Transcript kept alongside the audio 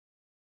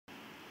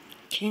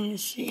Can you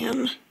see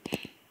him?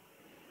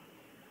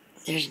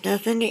 There's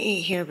nothing to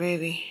eat here,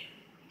 baby.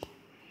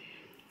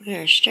 We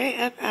are straight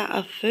up out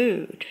of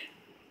food.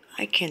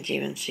 I can't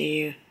even see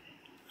you.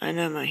 I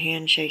know my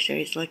hand shakes, so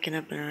he's looking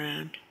up and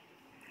around.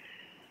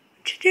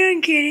 What you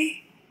doing,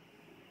 kitty?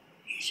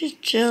 He's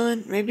just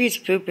chilling. Maybe he's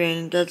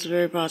pooping. That's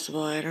very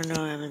possible. I don't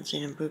know. I haven't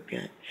seen him poop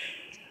yet.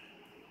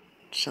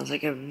 Sounds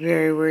like a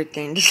very weird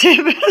thing to say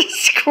about a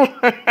squirrel.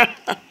 I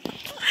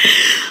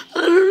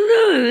don't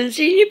know. I haven't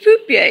seen you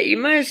poop yet. You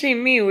might have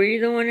seen me. Were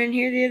you the one in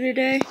here the other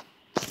day?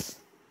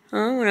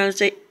 Huh? When I was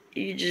like,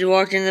 you just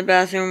walked in the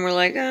bathroom and were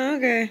like, oh,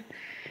 okay.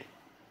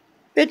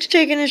 Bitch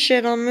taking a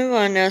shit. I'll move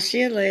on now.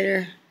 See you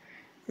later.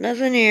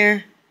 Nothing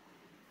here.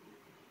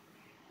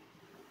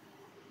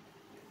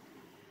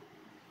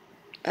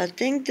 I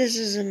think this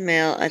is a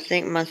male. I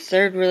think my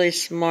third really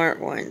smart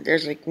one.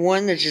 There's like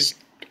one that's just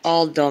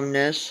all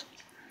dumbness.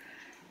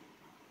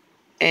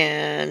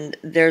 And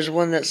there's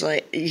one that's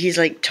like, he's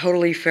like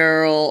totally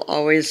feral,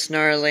 always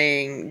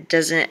snarling,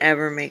 doesn't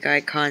ever make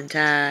eye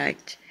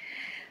contact.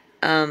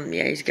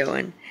 Yeah, he's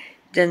going.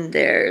 Then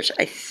there's,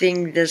 I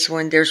think this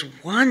one, there's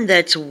one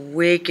that's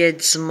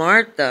wicked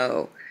smart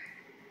though.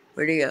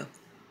 Where'd he go?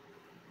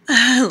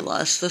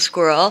 Lost the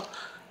squirrel.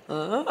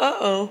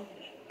 Uh-oh.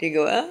 Did you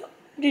go out?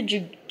 Did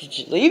you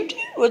leave, dude?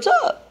 What's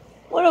up?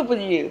 What up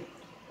with you?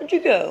 Where'd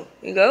you go?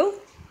 You go?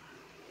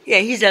 Yeah,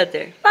 he's out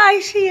there.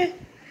 Bye, see ya.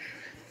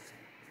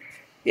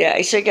 Yeah,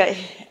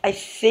 I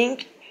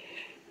think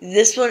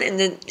this one,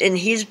 and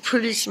he's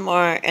pretty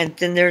smart, and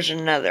then there's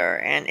another,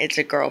 and it's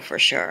a girl for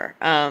sure.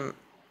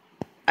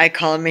 I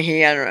call him a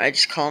he, I don't know, I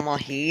just call them all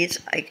he's.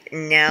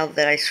 Now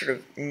that I sort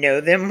of know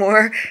them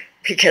more,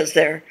 because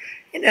they're,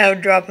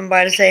 dropping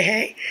by to say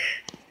hey.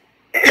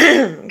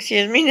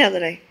 Excuse me, now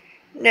that I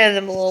know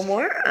them a little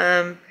more,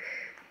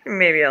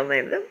 maybe I'll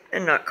name them,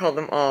 and not call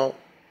them all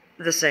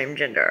the same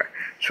gender.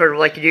 Sort of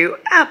like you do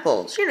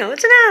apples.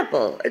 It's an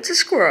apple. It's a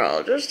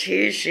squirrel. Just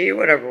he, she,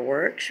 whatever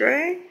works,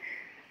 right?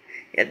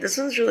 Yeah, this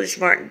one's really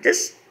smart.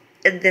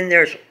 And then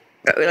there's,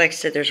 like I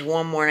said, there's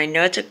one more. And I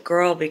know it's a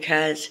girl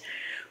because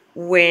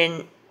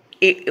when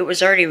it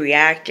was already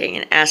reacting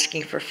and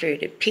asking for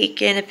food, it'd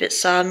peek in if it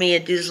saw me,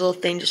 it'd do this little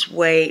thing, just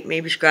wait,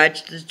 maybe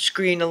scratch the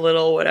screen a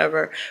little,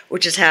 whatever,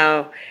 which is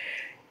how,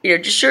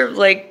 just sort of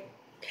like,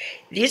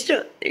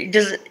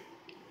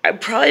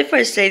 probably if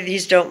I say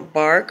these don't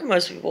bark,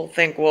 most people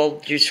think,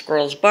 well, do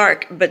squirrels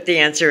bark? But the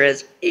answer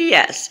is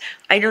yes.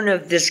 I don't know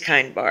if this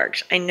kind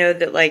barks. I know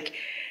that, like,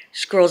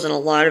 squirrels in a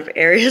lot of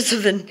areas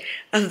of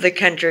the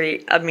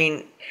country, I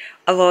mean,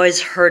 I've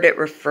always heard it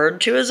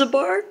referred to as a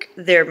bark.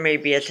 There may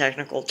be a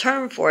technical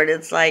term for it.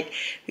 It's like,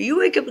 you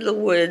wake up in the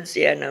woods,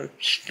 yeah, and I'm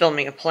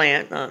filming a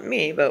plant, not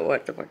me, but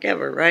what the fuck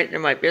ever, right? There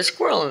might be a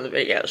squirrel in the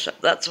video, so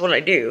that's what I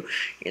do.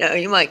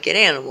 You might get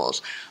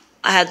animals.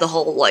 I had the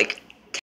whole, like,